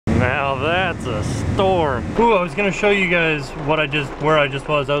Now that's a storm. Ooh, I was gonna show you guys where I just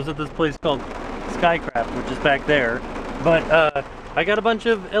was. I was at this place called Skycraft, which is back there. But I got a bunch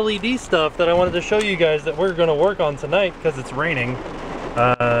of LED stuff that I wanted to show you guys that we're gonna work on tonight because it's raining.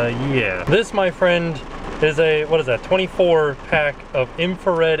 Yeah. This, my friend, is a, what is that, 24 pack of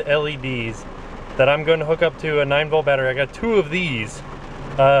infrared LEDs that I'm going to hook up to a 9-volt battery. I got 2 of these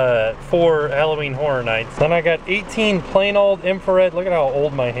for Halloween Horror Nights. Then I got 18 plain old infrared, look at how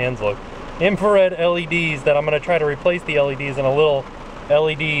old my hands look, infrared LEDs that I'm going to try to replace the LEDs in a little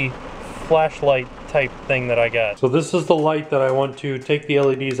LED flashlight type thing that I got. So this is the light that I want to take the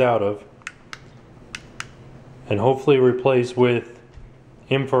LEDs out of and hopefully replace with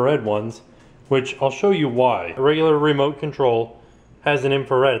infrared ones, which I'll show you why. A regular remote control has an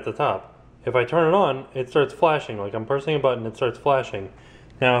infrared at the top. If I turn it on, it starts flashing. Like I'm pressing a button, it starts flashing.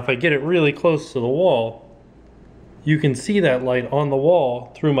 Now if I get it really close to the wall, you can see that light on the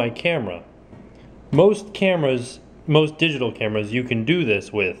wall through my camera. Most cameras, most digital cameras, you can do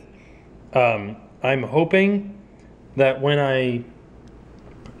this with. I'm hoping that when I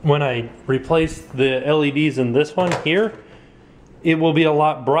replace the LEDs in this one here, it will be a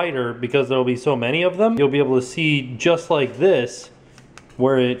lot brighter because there will be so many of them. You'll be able to see just like this,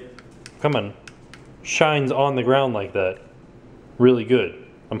 where it, come on, shines on the ground like that. Really good.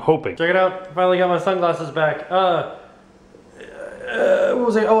 I'm hoping. Check it out. Finally got my sunglasses back. What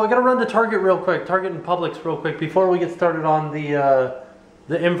was I? Oh, I gotta run to Target real quick. Target and Publix real quick before we get started on the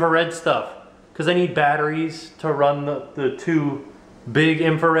infrared stuff. Because I need batteries to run the 2 big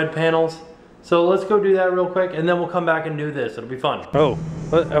infrared panels. So let's go do that real quick and then we'll come back and do this. It'll be fun. Oh,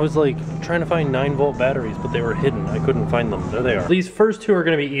 but I was like trying to find 9-volt batteries, but they were hidden. I couldn't find them. There they are. These first 2 are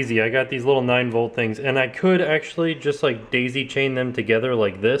gonna be easy. I got these little 9-volt things and I could actually just like daisy chain them together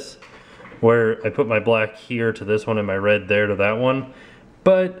like this, where I put my black here to this one and my red there to that one.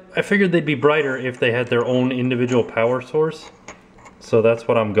 But I figured they'd be brighter if they had their own individual power source. So that's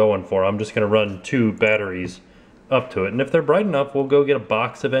what I'm going for. I'm just gonna run 2 batteries up to it, and if they're bright enough, we'll go get a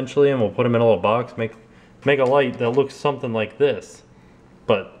box eventually and we'll put them in a little box, make a light that looks something like this,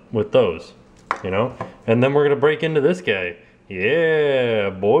 but with those, you know. And then we're gonna break into this guy. Yeah,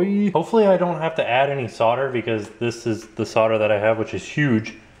 boy. Hopefully I don't have to add any solder because this is the solder that I have, which is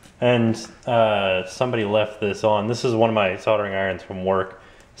huge, and somebody left this on. This is one of my soldering irons from work.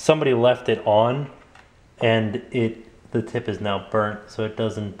 Somebody left it on and the tip is now burnt, so it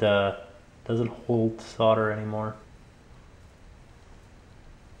doesn't hold solder anymore.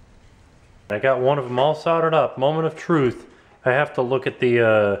 I got one of them all soldered up. Moment of truth. I have to look at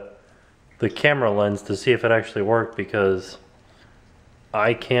the camera lens to see if it actually worked because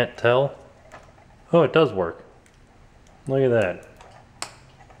I can't tell. Oh, it does work. Look at that.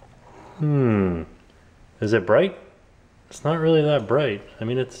 Is it bright? It's not really that bright. I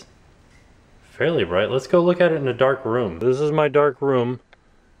mean, it's fairly bright. Let's go look at it in a dark room. This is my dark room.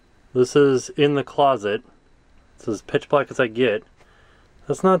 This is in the closet. It's as pitch black as I get.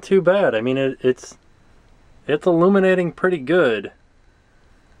 That's not too bad. I mean, it's illuminating pretty good.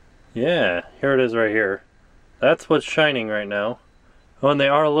 Yeah, here it is right here. That's what's shining right now. Oh, and they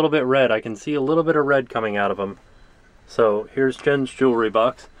are a little bit red. I can see a little bit of red coming out of them. So here's Jen's jewelry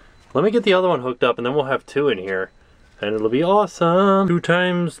box. Let me get the other one hooked up and then we'll have 2 in here. And it'll be awesome. 2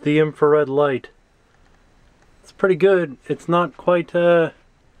 times the infrared light. It's pretty good. It's not quite as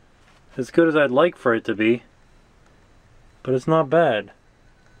good as I'd like for it to be, but it's not bad.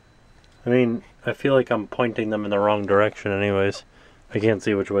 I mean, I feel like I'm pointing them in the wrong direction anyways. I can't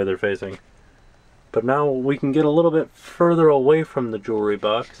see which way they're facing. But now we can get a little bit further away from the jewelry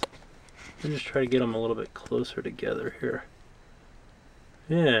box. Let me just try to get them a little bit closer together here.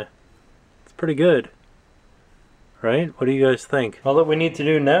 Yeah, it's pretty good. Right? What do you guys think? All that we need to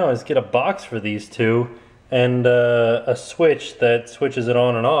do now is get a box for these 2 and a switch that switches it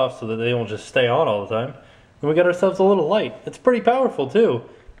on and off so that they won't just stay on all the time. And we got ourselves a little light. It's pretty powerful too.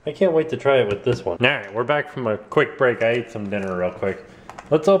 I can't wait to try it with this one. Alright, we're back from a quick break. I ate some dinner real quick.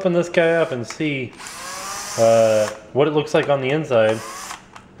 Let's open this guy up and see what it looks like on the inside.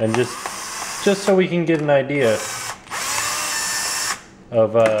 And just so we can get an idea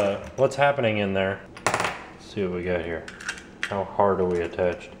of what's happening in there. Let's see what we got here. How hard are we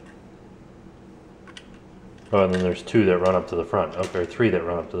attached? Oh, and then there's 2 that run up to the front. Okay, 3 that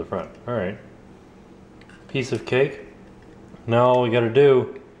run up to the front. Alright. Piece of cake. Now all we gotta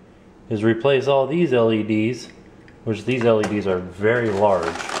do is replace all these LEDs, which these LEDs are very large,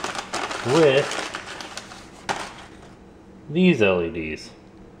 with these LEDs.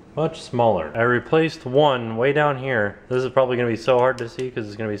 Much smaller. I replaced one way down here. This is probably gonna be so hard to see because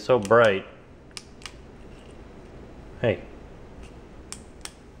it's gonna be so bright. Hey.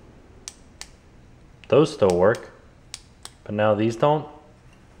 those still work, but now these don't.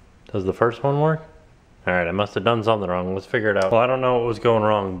 Does the first one work? All right, I must have done something wrong. Let's figure it out. Well, I don't know what was going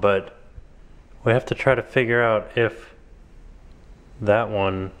wrong, but we have to try to figure out if that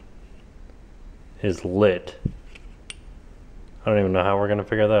one is lit. I don't even know how we're gonna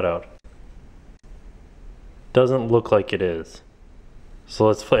figure that out. Doesn't look like it is. So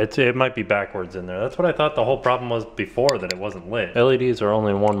let's flip, it might be backwards in there. That's what I thought the whole problem was before, that it wasn't lit. LEDs are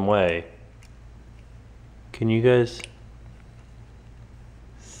only one way. Can you guys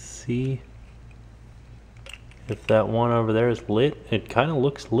see if that one over there is lit? It kind of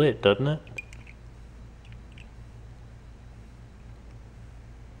looks lit, doesn't it?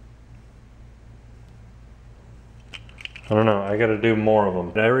 I don't know, I gotta do more of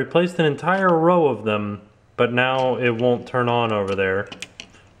them. I replaced an entire row of them, but now it won't turn on over there.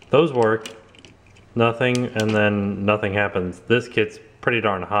 Those work, nothing, and then nothing happens. This kit's pretty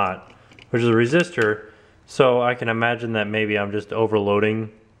darn hot, which is a resistor, so I can imagine that maybe I'm just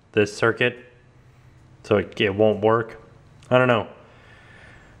overloading this circuit, so it won't work. I don't know.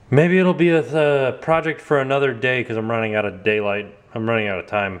 Maybe it'll be a project for another day because I'm running out of daylight. I'm running out of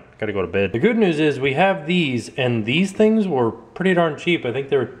time. Gotta go to bed. The good news is we have these, and these things were pretty darn cheap. I think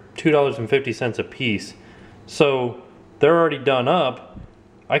they were $2.50 a piece. So they're already done up.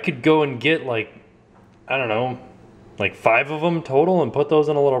 I could go and get like, I don't know, like 5 of them total and put those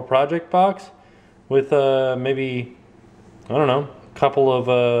in a little project box with maybe, I don't know, a couple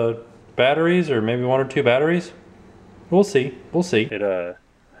of batteries, or maybe 1 or 2 batteries. We'll see. We'll see. I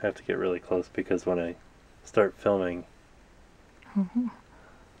have to get really close because when I start filming,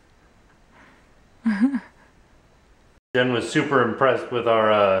 Jen was super impressed with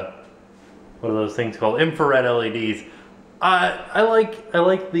our what are those things called? Infrared LEDs. I like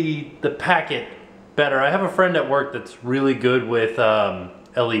the packet better. I have a friend at work that's really good with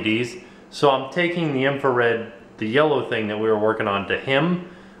LEDs, so I'm taking the infrared, the yellow thing that we were working on, to him.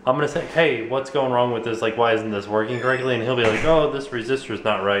 I'm gonna say, hey, what's going wrong with this? Like, why isn't this working correctly? And he'll be like, oh, this resistor's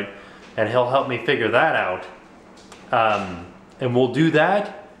not right, and he'll help me figure that out. And we'll do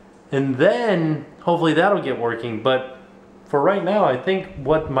that, and then hopefully that'll get working. But for right now, I think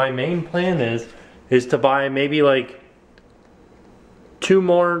what my main plan is to buy maybe like 2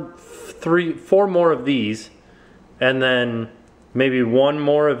 more, 3, 4 more of these, and then maybe 1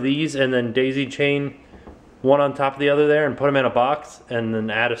 more of these, and then daisy chain one on top of the other there and put them in a box, and then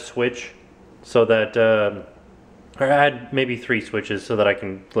add a switch so that, or add maybe 3 switches so that I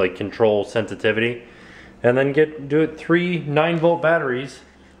can like control sensitivity. And then do it 3 9-volt batteries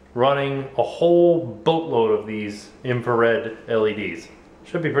running a whole boatload of these infrared LEDs.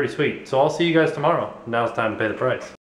 Should be pretty sweet. So I'll see you guys tomorrow. Now it's time to pay the price.